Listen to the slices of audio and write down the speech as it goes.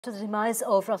To the demise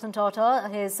of Ratan Tata,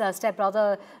 his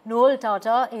stepbrother Noel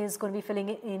Tata is going to be filling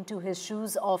into his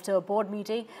shoes after a board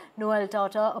meeting. Noel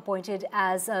Tata appointed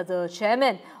as the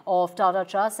chairman of Tata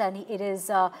Trusts, and it is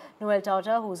Noel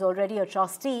Tata who is already a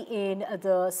trustee in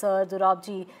the Sir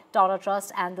Durabji Tata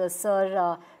Trust and the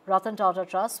Sir Ratan Tata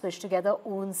Trust, which together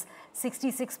owns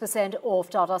 66% of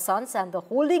Tata Sons and the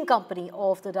holding company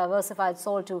of the diversified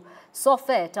salt to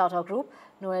software Tata Group.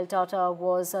 Noel Tata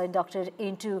was inducted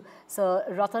into Sir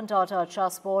Ratan Tata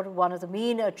Trust Board, one of the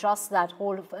main trusts that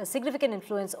hold significant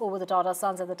influence over the Tata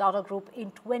Sons and the Tata Group in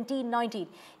 2019.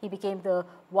 He became the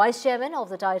vice chairman of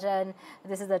the Titan.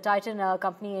 This is the Titan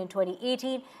company in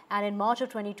 2018, and in March of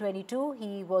 2022,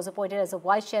 he was appointed as a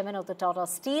vice chairman of the Tata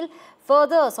Steel,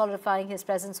 further solidifying his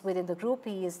presence within the group.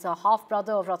 He is the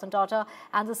half-brother of Ratan Tata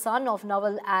and the son of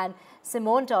Noel and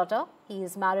Simone Tata. He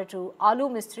is married to Alu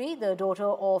Mistry, the daughter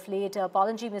of late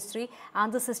Palanji Mistry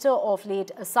and the sister of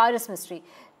late Cyrus Mistry.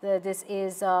 This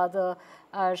is the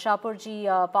Shapurji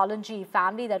Palanji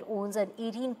family that owns an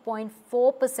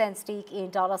 18.4% stake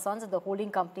in Tata Sons and the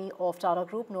holding company of Tata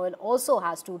Group. Noel also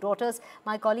has two daughters.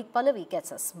 My colleague Pallavi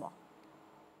gets us more.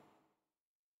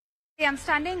 I'm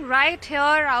standing right here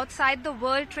outside the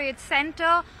World Trade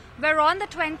Center. We're on the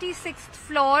 26th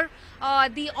floor.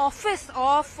 The office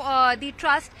of the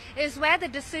trust is where the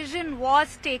decision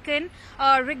was taken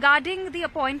regarding the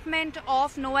appointment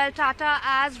of Noel Tata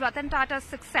as Ratan Tata's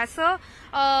successor.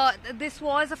 This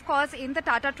was, of course, in the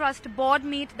Tata Trust board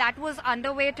meet that was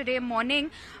underway today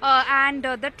morning, and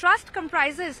the trust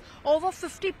comprises over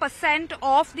 50%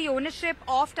 of the ownership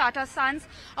of Tata Sons.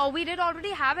 We did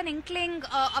already have an inkling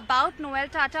about Noel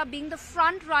Tata being the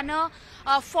front runner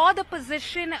for the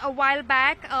position a while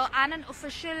back, and an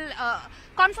official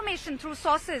confirmation through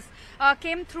sources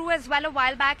came through as well a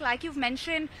while back. Like you've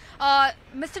mentioned,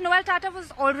 Mr. Noel Tata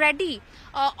was already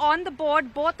on the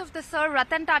board both of the Sir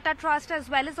Ratan Tata Trust as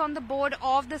well as on the board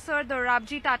of the Sir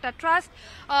Durabji Tata Trust.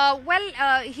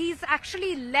 He's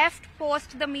actually left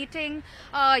post the meeting,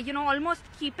 almost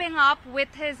keeping up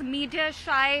with his media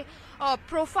shy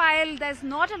profile. There's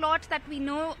not a lot that we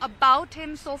know about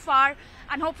him so far,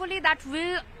 and hopefully that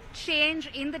will change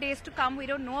in the days to come. We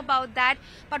don't know about that,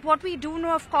 but what we do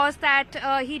know, of course,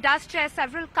 that he does chair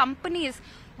several companies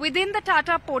within the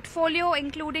Tata portfolio,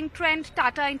 including Trent,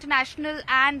 Tata International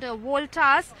and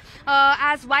Voltas.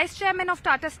 As Vice Chairman of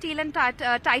Tata Steel and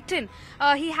Titan,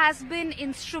 he has been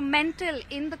instrumental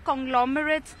in the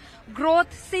conglomerate's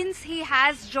growth since he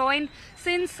has joined,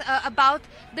 since about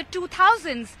the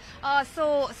 2000s.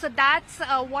 So that's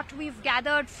what we've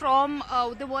gathered from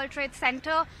the World Trade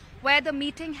Center, where the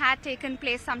meeting had taken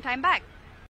place some time back.